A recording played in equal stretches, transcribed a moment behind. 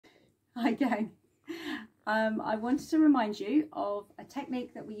Hi gang. I wanted to remind you of a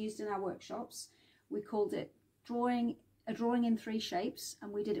technique that we used in our workshops. We called it a drawing in three shapes,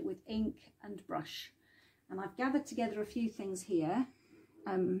 and we did it with ink and brush. And I've gathered together a few things here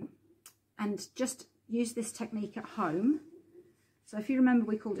and just use this technique at home. So if you remember,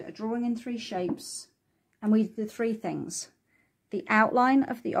 we called it a drawing in three shapes, and we did three things: the outline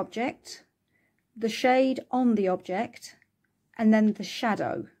of the object, the shade on the object, and then the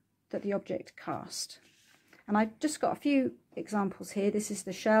shadow that the object cast. And I've just got a few examples here. This is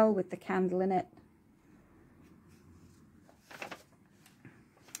the shell with the candle in it.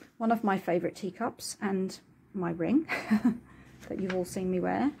 One of my favourite teacups and my ring that you've all seen me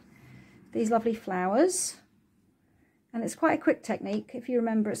wear. These lovely flowers. And it's quite a quick technique. If you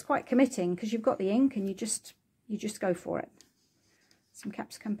remember, it's quite committing because you've got the ink and you just go for it. Some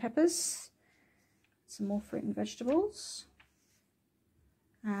capsicum peppers, some more fruit and vegetables,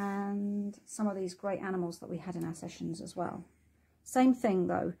 and some of these great animals that we had in our sessions as well. Same thing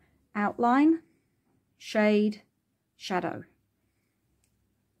though, outline, shade, shadow.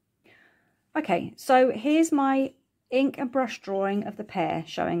 Okay, so here's my ink and brush drawing of the pear,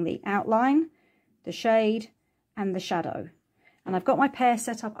 showing the outline, the shade and the shadow. And I've got my pear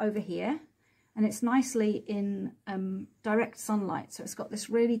set up over here, and it's nicely in direct sunlight, so it's got this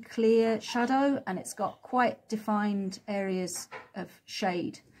really clear shadow and it's got quite defined areas of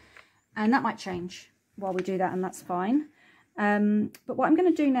shade, and that might change while we do that, and that's fine. But what I'm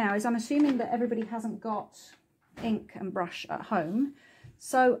going to do now is, I'm assuming that everybody hasn't got ink and brush at home,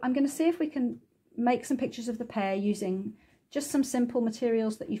 so I'm going to see if we can make some pictures of the pear using just some simple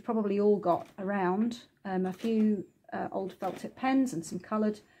materials that you've probably all got around, a few old felt tip pens and some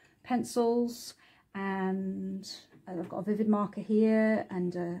coloured pencils, and I've got a vivid marker here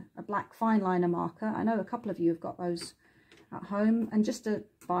and a black fine liner marker. I know a couple of you have got those at home, and just a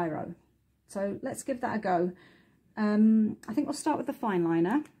biro. So let's give that a go. I think we'll start with the fine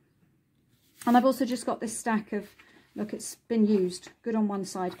liner, and I've also just got this stack of, look, it's been used, good on one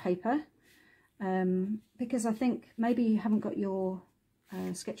side paper, because I think maybe you haven't got your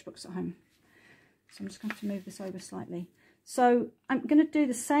sketchbooks at home. So I'm just going to have to move this over slightly. So I'm going to do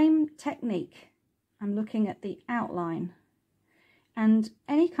the same technique. I'm looking at the outline, and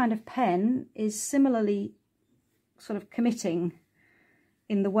any kind of pen is similarly sort of committing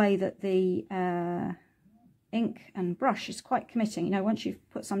in the way that the ink and brush is quite committing. You know, once you've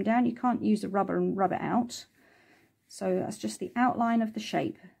put some down, you can't use the rubber and rub it out. So that's just the outline of the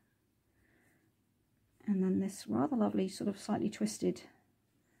shape. And then this rather lovely sort of slightly twisted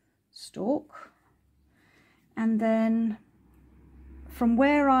stalk. And then from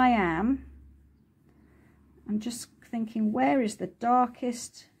where I am, I'm just thinking, where is the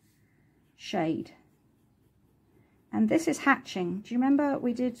darkest shade? And this is hatching. Do you remember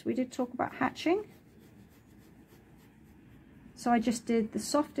we did talk about hatching? So I just did the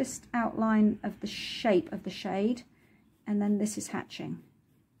softest outline of the shape of the shade, and then this is hatching.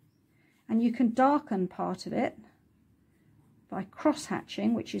 And you can darken part of it by cross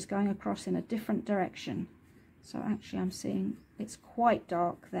hatching, which is going across in a different direction. So actually I'm seeing it's quite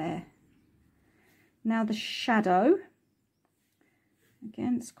dark there. Now the shadow,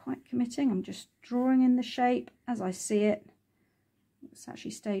 again, it's quite committing. I'm just drawing in the shape as I see it. It's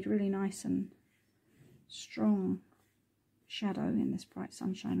actually stayed really nice and strong shadow in this bright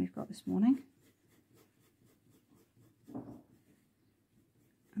sunshine we've got this morning.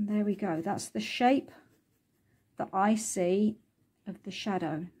 And there we go. That's the shape that I see of the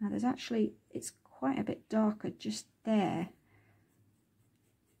shadow. Now there's actually, it's quite a bit darker just there.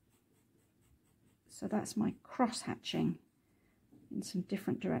 So that's my cross hatching in some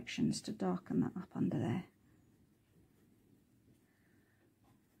different directions to darken that up under there.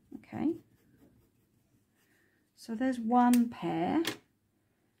 Okay. So there's one pear.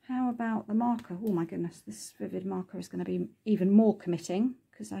 How about the marker? Oh my goodness, this vivid marker is going to be even more committing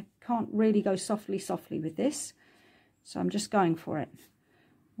because I can't really go softly with this. So I'm just going for it.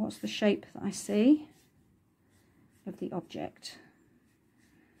 What's the shape that I see of the object?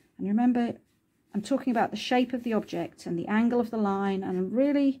 And remember, I'm talking about the shape of the object and the angle of the line, and I'm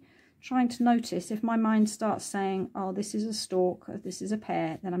really trying to notice if my mind starts saying, oh, this is a stalk, or this is a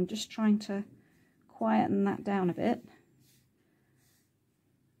pear, then I'm just trying to quieten that down a bit.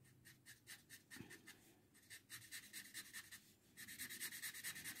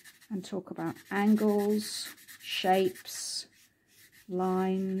 And talk about angles, shapes,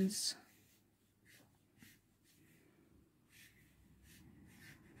 lines.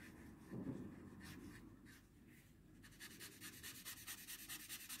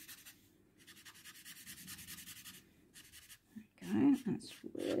 Okay, that's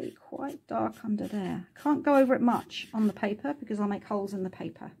really quite dark under there. Can't go over it much on the paper because I'll make holes in the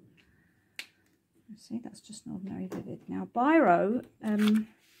paper. See, that's just an ordinary Vivid. Now biro, to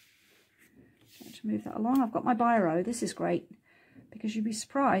move that along, I've got my biro. This is great because you'd be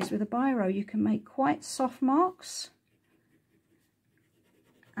surprised with a biro you can make quite soft marks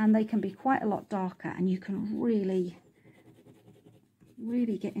and they can be quite a lot darker, and you can really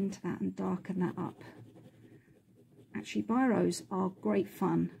get into that and darken that up. Actually, biros are great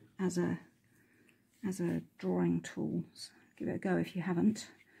fun as a drawing tool. So give it a go if you haven't.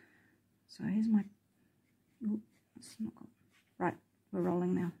 So here's my, ooh, that's not good. Right, we're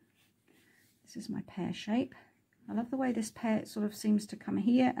rolling now. This is my pear shape. I love the way this pear sort of seems to come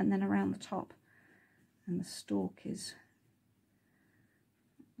here and then around the top, and the stalk is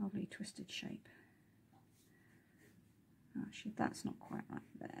a lovely twisted shape. Actually, that's not quite right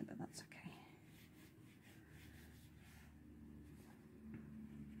there, but that's okay.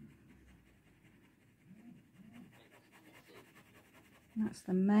 And that's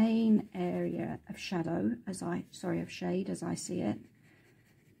the main area of shadow, of shade as I see it.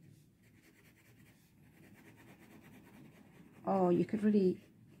 Oh, you could really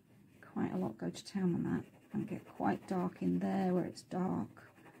quite a lot go to town on that and get quite dark in there where it's dark.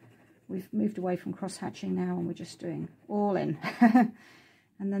 We've moved away from cross hatching now and we're just doing all in.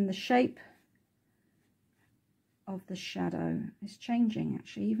 And then the shape of the shadow is changing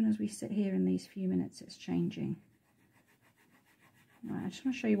actually. Even as we sit here in these few minutes, it's changing. Right, I just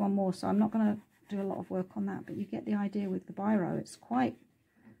want to show you one more, so I'm not going to do a lot of work on that, but you get the idea with the biro. That's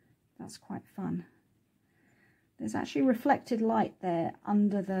quite fun. There's actually reflected light there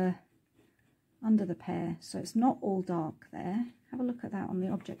under the pear, so it's not all dark there. Have a look at that on the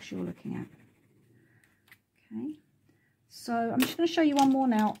objects you're looking at. Okay, so I'm just going to show you one more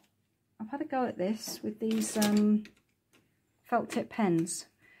now. I've had a go at this with these felt tip pens,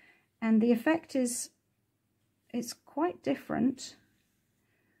 and the effect is, it's quite different.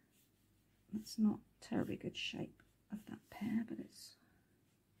 That's not a terribly good shape of that pear, but this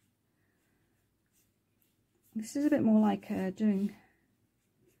is a bit more like doing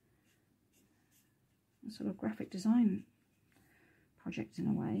a sort of graphic design project in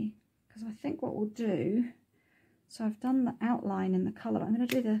a way, because I think what we'll do, so I've done the outline in the colour, I'm going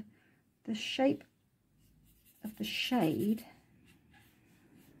to do the shape of the shade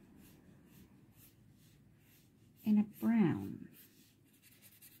in a brown.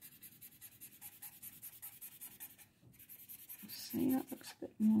 See, that looks a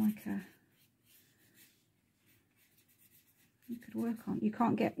bit more like a, you could work on, you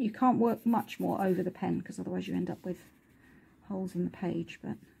can't work much more over the pen because otherwise you end up with holes in the page,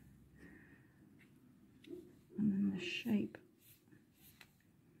 but, and then the shape.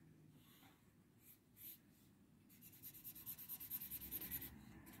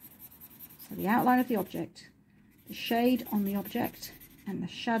 So the outline of the object, the shade on the object, and the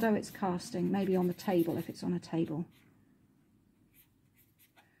shadow it's casting, maybe on the table if it's on a table.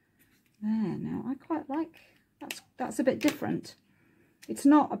 There, now I quite like, that's a bit different. It's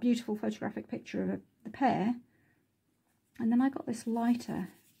not a beautiful photographic picture of the pear. And then I got this lighter.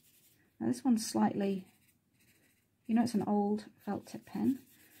 Now this one's slightly, you know, it's an old felt tip pen,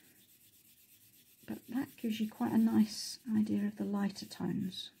 but that gives you quite a nice idea of the lighter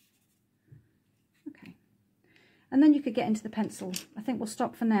tones. Okay, and then you could get into the pencil. I think we'll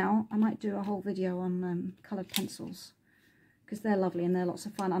stop for now. I might do a whole video on coloured pencils, because they're lovely and they're lots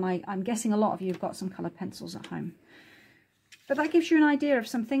of fun, and I'm guessing a lot of you have got some coloured pencils at home. But that gives you an idea of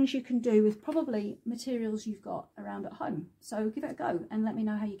some things you can do with probably materials you've got around at home. So give it a go and let me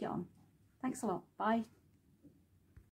know how you get on. Thanks a lot. Bye.